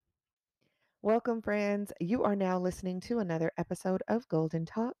Welcome, friends. You are now listening to another episode of Golden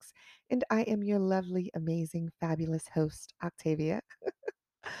Talks, and I am your lovely, amazing, fabulous host, Octavia,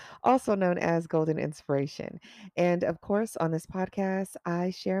 also known as Golden Inspiration. And of course, on this podcast, I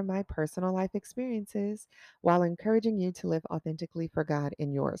share my personal life experiences while encouraging you to live authentically for God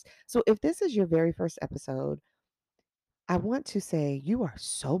in yours. So if this is your very first episode, I want to say you are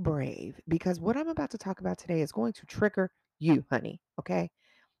so brave because what I'm about to talk about today is going to trigger you, honey. Okay.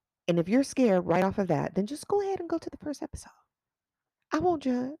 And if you're scared right off of that, then just go ahead and go to the first episode. I won't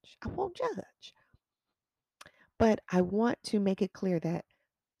judge. I won't judge. But I want to make it clear that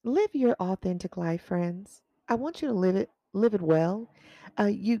live your authentic life, friends. I want you to live it well.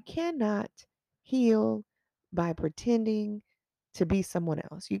 You cannot heal by pretending to be someone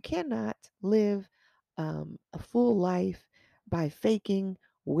else. You cannot live a full life by faking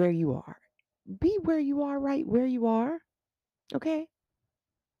where you are. Be where you are, right where you are. Okay.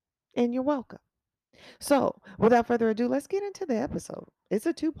 And you're welcome. So, without further ado, let's get into the episode. It's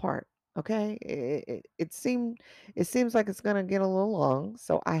a two-part, okay? It seems like it's gonna get a little long,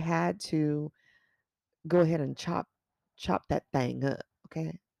 so I had to go ahead and chop that thing up,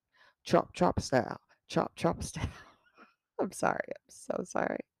 okay? Chop style, chop style. I'm sorry, I'm so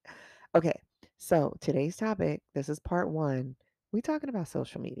sorry. Okay, so today's topic. This is part one. We talking about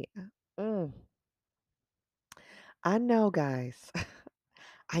social media. Mm, I know, guys.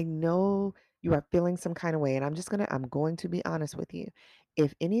 I know you are feeling some kind of way, and I'm going to be honest with you.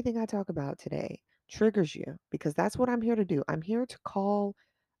 If anything I talk about today triggers you, because that's what I'm here to do. I'm here to call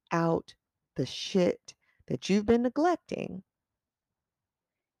out the shit that you've been neglecting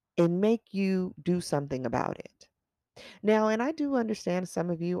and make you do something about it. Now, and I do understand some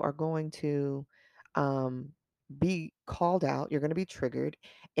of you are going to um, be called out. You're going to be triggered,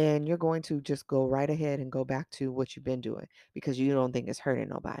 and you're going to just go right ahead and go back to what you've been doing because you don't think it's hurting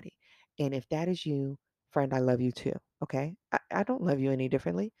nobody. And if that is you, friend, I love you too. Okay. I don't love you any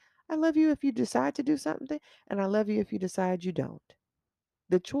differently. I love you if you decide to do something, and I love you if you decide you don't.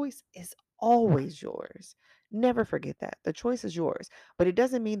 The choice is always yours. Never forget that. The choice is yours. But it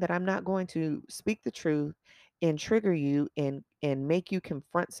doesn't mean that I'm not going to speak the truth and trigger you and make you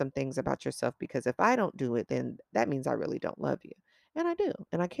confront some things about yourself because if I don't do it, then that means I really don't love you. And I do.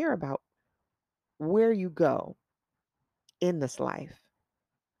 And I care about where you go in this life.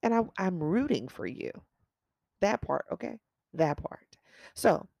 And I'm rooting for you. That part, okay? That part.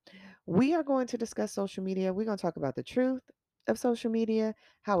 So, we are going to discuss social media. We're going to talk about the truth of social media,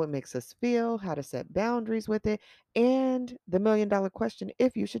 how it makes us feel, how to set boundaries with it, and the $1 million question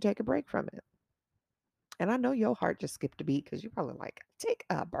if you should take a break from it. And I know your heart just skipped a beat because you're probably like, take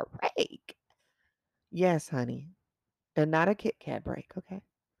a break. Yes, honey. And not a Kit Kat break, okay?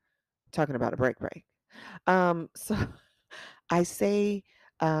 Talking about a break. So I say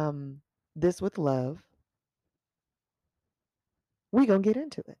this with love. We're gonna get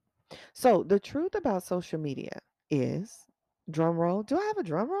into it. So the truth about social media is drum roll. Do I have a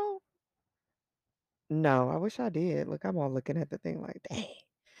drum roll? No, I wish I did. Look, I'm all looking at the thing like, dang,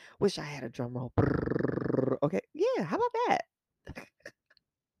 wish I had a drum roll. Brrr. Okay, yeah, how about that?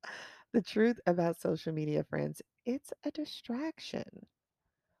 The truth about social media, friends, it's a distraction.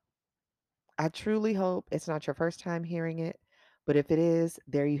 I truly hope it's not your first time hearing it, but if it is,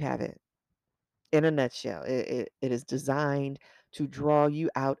 there you have it. In a nutshell, it is designed to draw you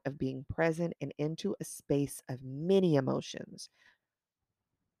out of being present and into a space of many emotions.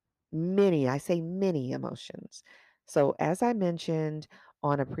 Many, I say many emotions. So, as I mentioned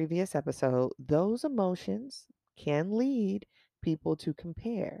on a previous episode, those emotions can lead people to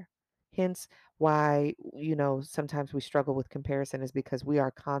compare. Hence, why, sometimes we struggle with comparison is because we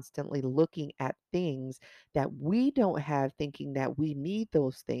are constantly looking at things that we don't have, thinking that we need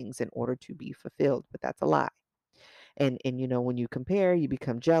those things in order to be fulfilled. But that's a lie. And when you compare, you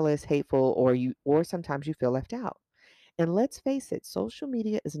become jealous, hateful, or sometimes you feel left out. And let's face it, social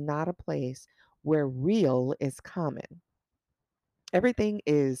media is not a place where real is common. Everything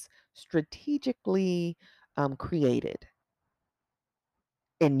is strategically created.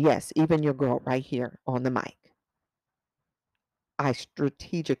 And yes, even your girl right here on the mic, I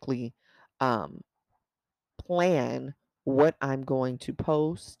strategically um, plan what I'm going to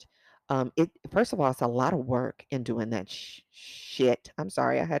post. It first of all, it's a lot of work in doing that shit. I'm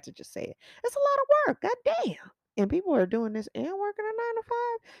sorry, I had to just say it. It's a lot of work. God damn. And people are doing this and working a 9 to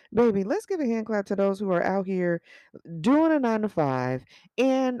 5. Baby, let's give a hand clap to those who are out here doing a 9 to 5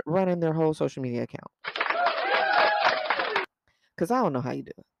 and running their whole social media account. Because I don't know how you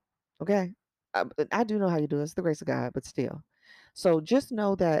do it. Okay. But I do know how you do it. It's the grace of God, but still. So just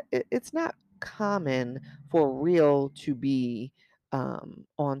know that it's not common for real to be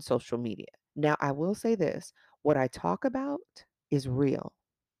on social media. Now, I will say this, what I talk about is real.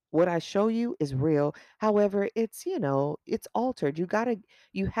 What I show you is real. However, it's altered.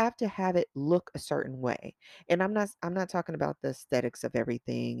 You have to have it look a certain way. And I'm not talking about the aesthetics of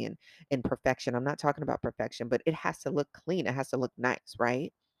everything and perfection. I'm not talking about perfection, but it has to look clean. It has to look nice,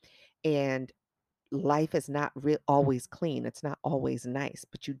 right? And life is not always clean. It's not always nice,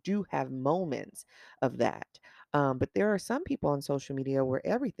 but you do have moments of that. But there are some people on social media where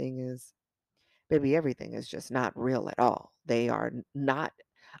everything is just not real at all. They are not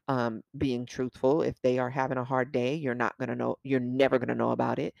being truthful. If they are having a hard day, you're not going to know, you're never going to know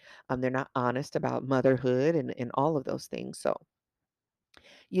about it. They're not honest about motherhood and all of those things. So,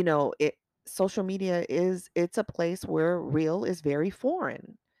 it social media it's a place where real is very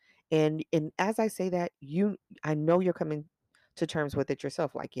foreign. And as I say that, I know you're coming to terms with it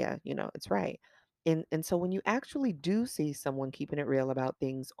yourself, like, yeah, it's right. And so when you actually do see someone keeping it real about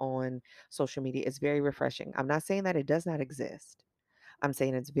things on social media, it's very refreshing. I'm not saying that it does not exist. I'm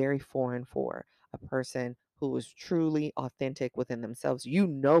saying it's very foreign for a person who is truly authentic within themselves. You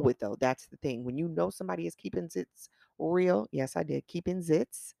know it though. That's the thing. When you know somebody is keeping zits real, yes, I did. Keeping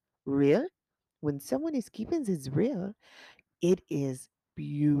zits real. When someone is keeping zits real, it is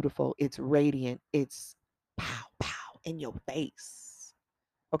beautiful. It's radiant. It's pow, pow in your face.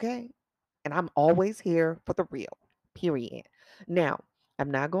 Okay? And I'm always here for the real, period. Now, I'm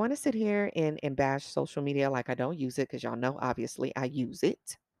not going to sit here and bash social media like I don't use it because y'all know, obviously, I use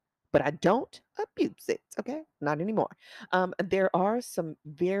it, but I don't abuse it. Okay? Not anymore. There are some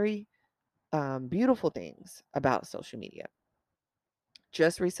very beautiful things about social media.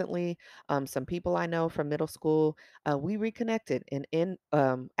 Just recently, some people I know from middle school, we reconnected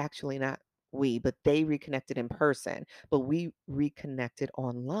actually not we, but they reconnected in person, but we reconnected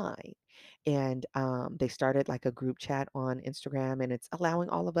online. And they started like a group chat on Instagram, and it's allowing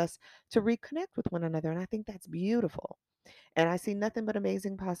all of us to reconnect with one another. And I think that's beautiful. And I see nothing but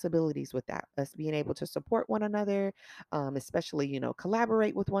amazing possibilities with that. Us being able to support one another, especially,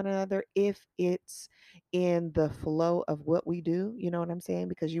 collaborate with one another if it's in the flow of what we do. You know what I'm saying?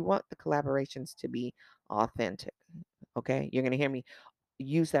 Because you want the collaborations to be authentic. Okay. You're going to hear me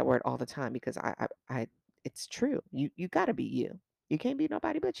use that word all the time because it's true. You got to be you. You can't be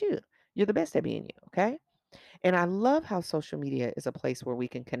nobody but you. You're the best at being you. Okay. And I love how social media is a place where we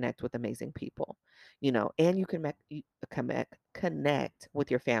can connect with amazing people, and you can connect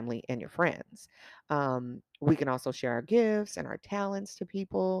with your family and your friends. We can also share our gifts and our talents to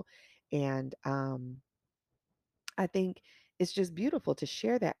people. And I think it's just beautiful to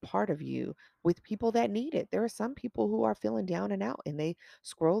share that part of you with people that need it. There are some people who are feeling down and out and they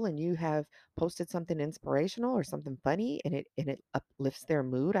scroll and you have posted something inspirational or something funny and it uplifts their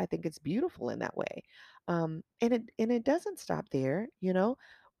mood. I think it's beautiful in that way. And it doesn't stop there,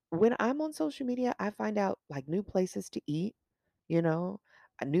 when I'm on social media, I find out like new places to eat, you know,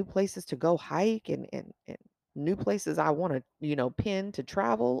 new places to go hike and new places I want to, pin to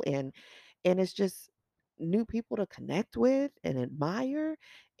travel and it's just new people to connect with and admire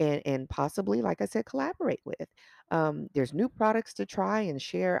and possibly, like I said, collaborate with. There's new products to try and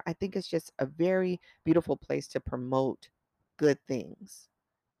share. I think it's just a very beautiful place to promote good things.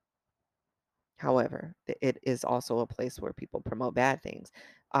 However, it is also a place where people promote bad things.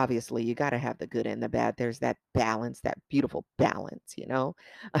 Obviously, you got to have the good and the bad. There's that balance, that beautiful balance,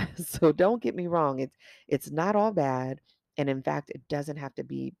 So don't get me wrong. It's not all bad, and in fact, it doesn't have to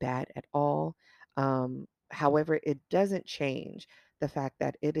be bad at all. However, it doesn't change the fact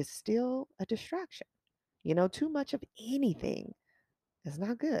that it is still a distraction. Too much of anything is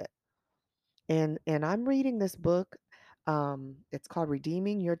not good. And I'm reading this book. It's called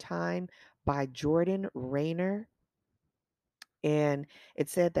Redeeming Your Time by Jordan Rayner. And it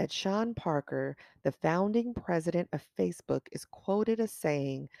said that Sean Parker, the founding president of Facebook, is quoted as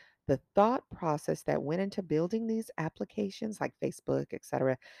saying the thought process that went into building these applications like Facebook,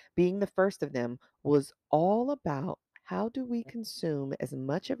 etc., being the first of them, was all about how do we consume as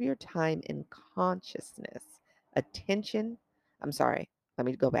much of your time in consciousness, attention. I'm sorry, let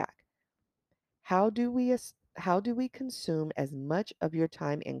me go back. How do we consume as much of your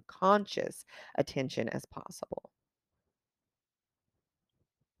time in conscious attention as possible?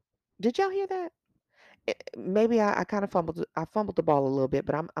 Did y'all hear that? Maybe I kind of fumbled the ball a little bit,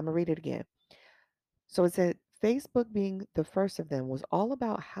 but I'm gonna read it again. So it said Facebook being the first of them was all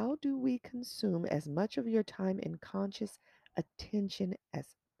about how do we consume as much of your time in conscious attention as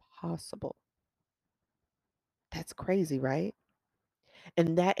possible. That's crazy, right?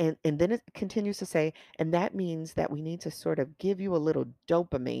 And then it continues to say, and that means that we need to sort of give you a little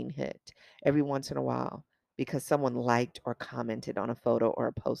dopamine hit every once in a while because someone liked or commented on a photo or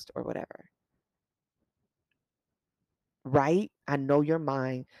a post or whatever. right? I know your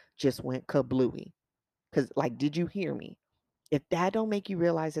mind just went kablooey. Because, like, did you hear me? If that don't make you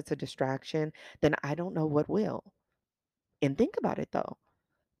realize it's a distraction, then I don't know what will. And think about it though.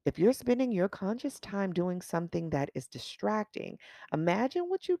 If you're spending your conscious time doing something that is distracting, imagine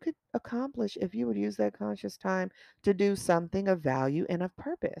what you could accomplish if you would use that conscious time to do something of value and of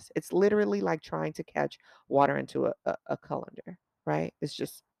purpose. It's literally like trying to catch water into a colander, right?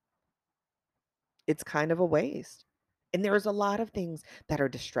 It's kind of a waste. And there's a lot of things that are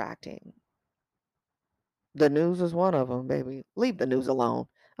distracting. The news is one of them, baby. Leave the news alone.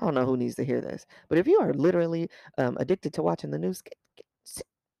 I don't know who needs to hear this. But if you are literally addicted to watching the news,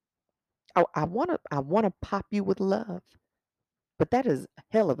 I wanna pop you with love. But that is a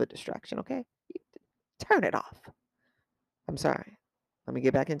hell of a distraction, okay? Turn it off. I'm sorry. Let me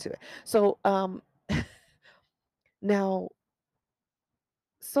get back into it. So, now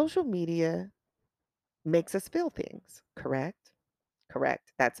social media makes us feel things, correct?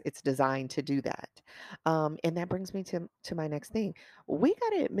 Correct. That's it's designed to do that. And that brings me to my next thing. We got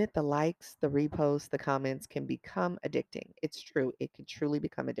to admit the likes, the reposts, the comments can become addicting. It's true. It can truly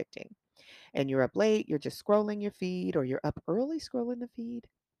become addicting. And you're up late, you're just scrolling your feed, or you're up early scrolling the feed.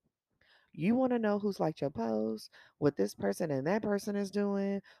 You want to know who's liked your post, what this person and that person is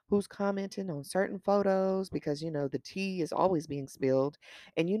doing, who's commenting on certain photos because the tea is always being spilled.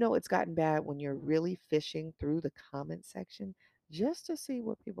 And it's gotten bad when you're really fishing through the comment section just to see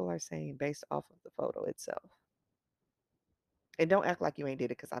what people are saying based off of the photo itself. And don't act like you ain't did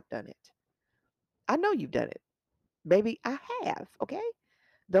it because I've done it. I know you've done it. Baby, I have, okay?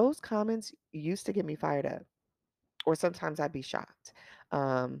 Those comments used to get me fired up, or sometimes I'd be shocked.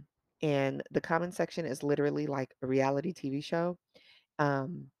 Um, and the comment section is literally like a reality TV show.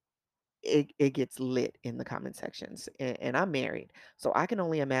 Um, it gets lit in the comment sections, and I'm married, so I can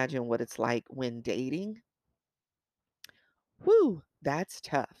only imagine what it's like when dating. Whew, that's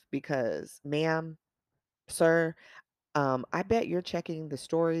tough because, ma'am, sir, I bet you're checking the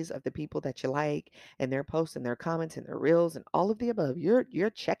stories of the people that you like and their posts and their comments and their reels and all of the above. You're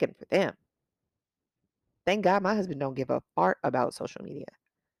checking for them. Thank God my husband don't give a fart about social media.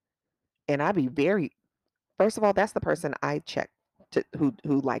 And I be very First of all, that's the person I check to who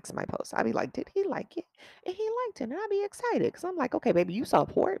likes my post. I be like, did he like it? And he liked it, and I be excited because I'm like, okay, baby, you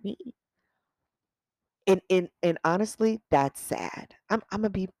support me. And honestly, that's sad. I'm gonna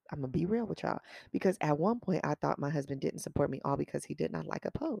be real with y'all because at one point I thought my husband didn't support me all because he did not like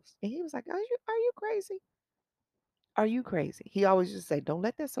a post, and he was like, are you crazy? Are you crazy? He always just say, don't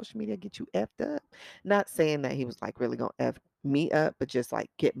let that social media get you effed up. Not saying that he was like really gonna f me up, but just like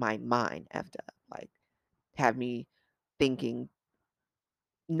get my mind effed up, like have me thinking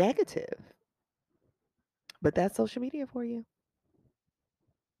negative. But that's social media for you.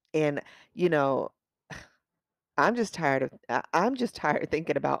 And you know, I'm just tired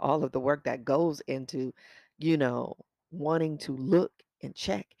thinking about all of the work that goes into, you know, wanting to look and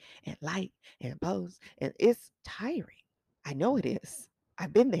check and like and post, and it's tiring. I know it is.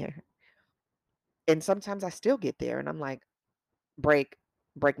 I've been there. And sometimes I still get there and I'm like, break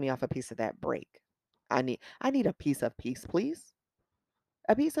break me off a piece of that break. I need a piece of peace, please.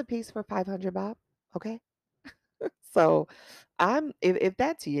 A piece of peace for 500 bob, okay? So if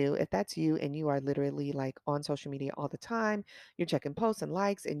that's you and you are literally like on social media all the time, you're checking posts and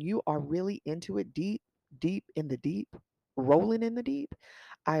likes and you are really into it deep, deep in the deep, rolling in the deep,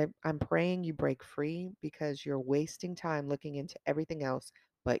 I'm praying you break free because you're wasting time looking into everything else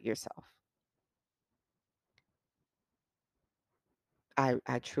but yourself.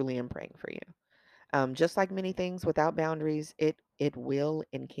 I truly am praying for you. Just like many things without boundaries, it will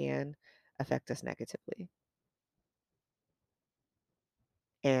and can affect us negatively.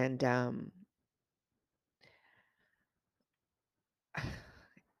 And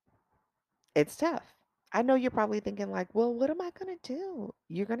it's tough. I know you're probably thinking like, "Well, what am I gonna do?"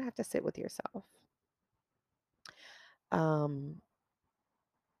 You're gonna have to sit with yourself. Um,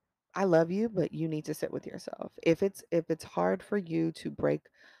 I love you, but you need to sit with yourself. If it's hard for you to break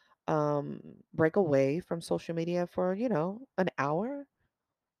away from social media for, an hour,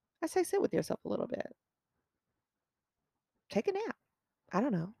 I say sit with yourself a little bit. Take a nap. I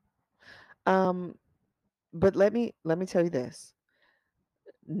don't know. Um, but let me tell you this.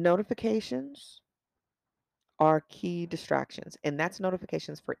 Notifications are key distractions, and that's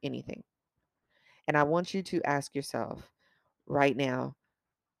notifications for anything. And I want you to ask yourself right now,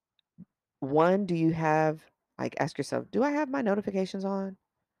 one, do you have, like, ask yourself, do I have my notifications on?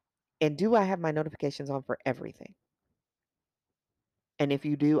 And do I have my notifications on for everything? And if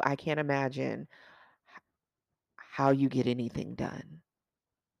you do, I can't imagine h- how you get anything done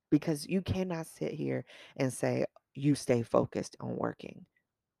because you cannot sit here and say, you stay focused on working.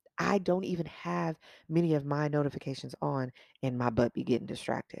 I don't even have many of my notifications on and my butt be getting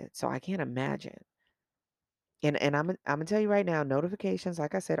distracted. So I can't imagine. And I'm gonna tell you right now, notifications,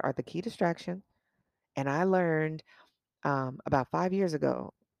 like I said, are the key distraction. And I learned about 5 years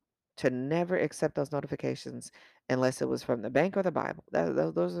ago to never accept those notifications unless it was from the bank or the Bible.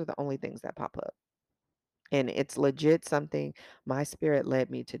 Those are the only things that pop up. And it's legit something my spirit led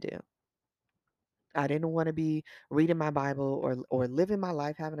me to do. I didn't want to be reading my Bible or living my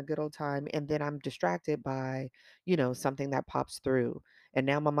life having a good old time and then I'm distracted by, something that pops through. And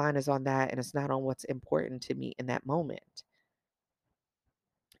now my mind is on that and it's not on what's important to me in that moment.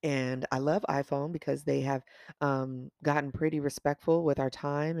 And I love iPhone because they have gotten pretty respectful with our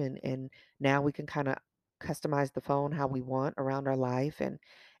time, and now we can kind of customize the phone how we want around our life, and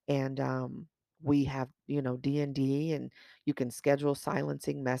we have D&D, and you can schedule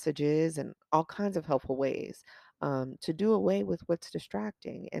silencing messages and all kinds of helpful ways to do away with what's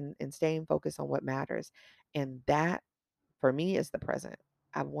distracting and staying focused on what matters. And that for me is the present.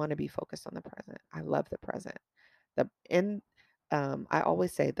 I want to be focused on the present. I love the present. The in I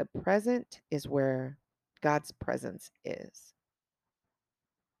always say the present is where God's presence is,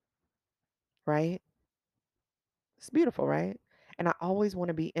 right? It's beautiful, right? And I always want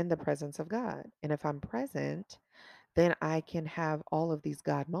to be in the presence of God. And if I'm present, then I can have all of these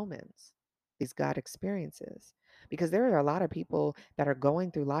God moments, these God experiences. Because there are a lot of people that are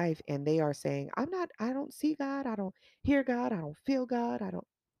going through life and they are saying, I don't see God, I don't hear God, I don't feel God, I don't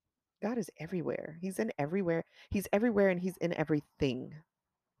God is everywhere. He's in everywhere. He's everywhere and he's in everything.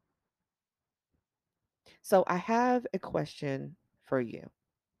 So I have a question for you.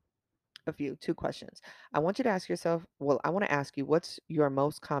 Two questions. I want you to ask yourself, I want to ask you, what's your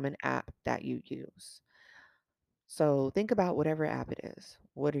most common app that you use? So think about whatever app it is.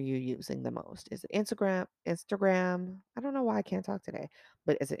 What are you using the most? Is it Instagram? Instagram? I don't know why I can't talk today,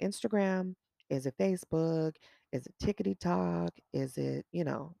 but is it Instagram? Is it Facebook? Is it Tickety Talk? Is it,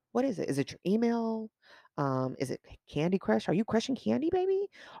 what is it? Is it your email? Is it Candy Crush? Are you crushing candy, baby?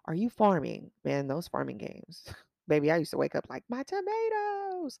 Are you farming? Man, those farming games. Baby, I used to wake up like my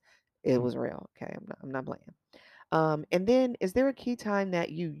tomatoes. It was real. Okay. I'm not playing. And then is there a key time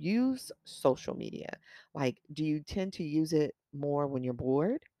that you use social media? Like, do you tend to use it more when you're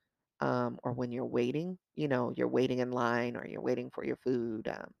bored, or when you're waiting? You're waiting in line or you're waiting for your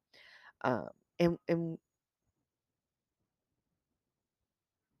food. Um, and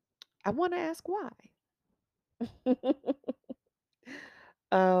I want to ask why.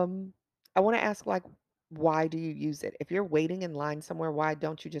 um, I want to ask like, why do you use it? If you're waiting in line somewhere, why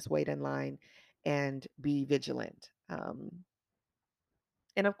don't you just wait in line and be vigilant?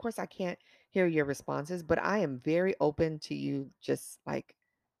 And of course, I can't hear your responses, but I am very open to you just like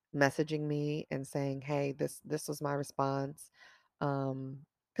messaging me and saying, "Hey, this was my response,"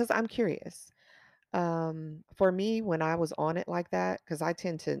 because I'm curious. For me, when I was on it like that, because I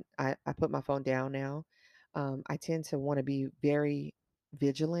put my phone down now. I tend to want to be very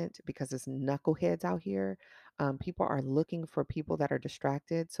vigilant because it's knuckleheads out here. People are looking for people that are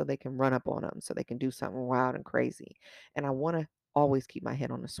distracted so they can run up on them, so they can do something wild and crazy. And I want to always keep my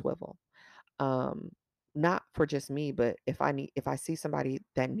head on a swivel. Um, Not for just me, but if I see somebody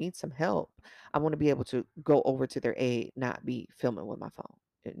that needs some help, I want to be able to go over to their aid, not be filming with my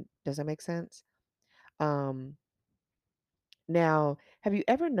phone. Does that make sense? Um, Now, have you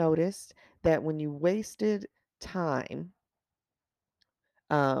ever noticed that when you wasted time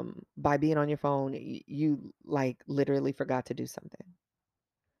by being on your phone, you like literally forgot to do something,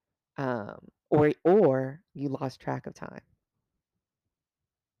 or you lost track of time?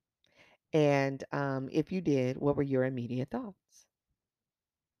 And if you did, what were your immediate thoughts?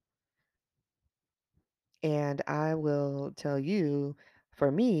 And I will tell you,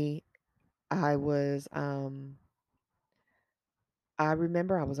 for me, I was I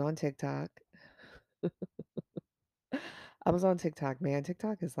remember I was on TikTok. I was on TikTok, man.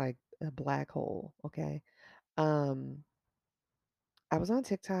 TikTok is like a black hole, okay? Um I was on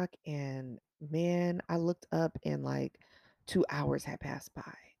TikTok and man, I looked up and like 2 hours had passed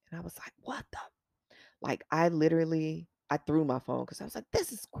by. And I was like, "What the?" Like I threw my phone because I was like,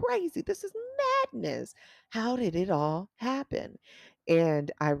 "This is crazy. This is madness. How did it all happen?"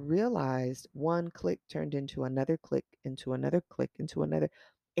 And I realized one click turned into another click, into another click, into another,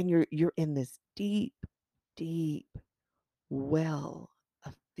 and you're in this deep, deep well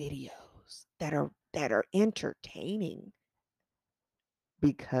of videos that are entertaining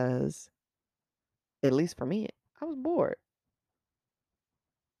because at least for me, I was bored.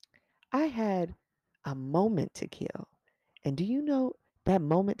 I had a moment to kill. And do you know? That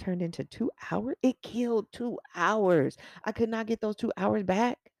moment turned into 2 hours. It killed 2 hours. I could not get those 2 hours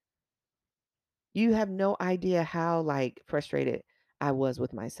back. You have no idea how, like, frustrated I was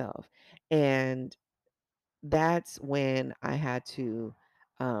with myself. And that's when I had to,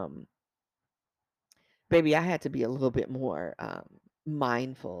 um baby, I had to be a little bit more,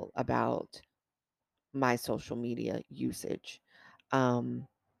 mindful about my social media usage. Um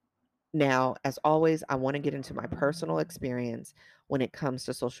Now, as always, I want to get into my personal experience when it comes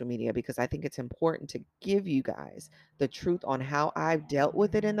to social media because I think it's important to give you guys the truth on how I've dealt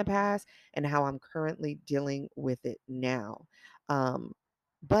with it in the past and how I'm currently dealing with it now. Um,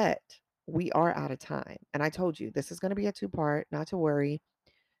 but we are out of time. And I told you this is going to be a two-part, not to worry.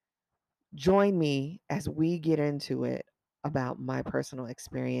 Join me as we get into it about my personal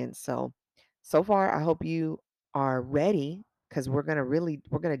experience. So far, I hope you are ready because we're going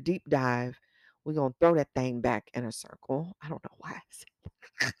to deep dive. We're going to throw that thing back in a circle. I don't know why.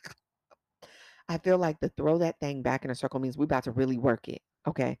 I feel like the throw that thing back in a circle means we're about to really work it.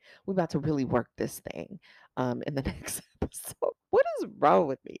 Okay. We're about to really work this thing in the next episode. What is wrong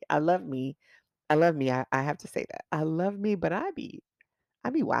with me? I love me. I love me. I have to say that. I love me, but I be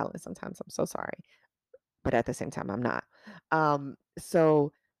wilding sometimes. I'm so sorry, but at the same time, I'm not.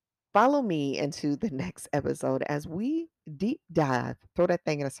 So follow me into the next episode as we deep dive, throw that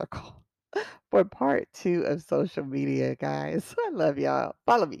thing in a circle for part two of social media, guys. I love y'all.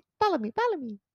 Follow me, follow me, follow me.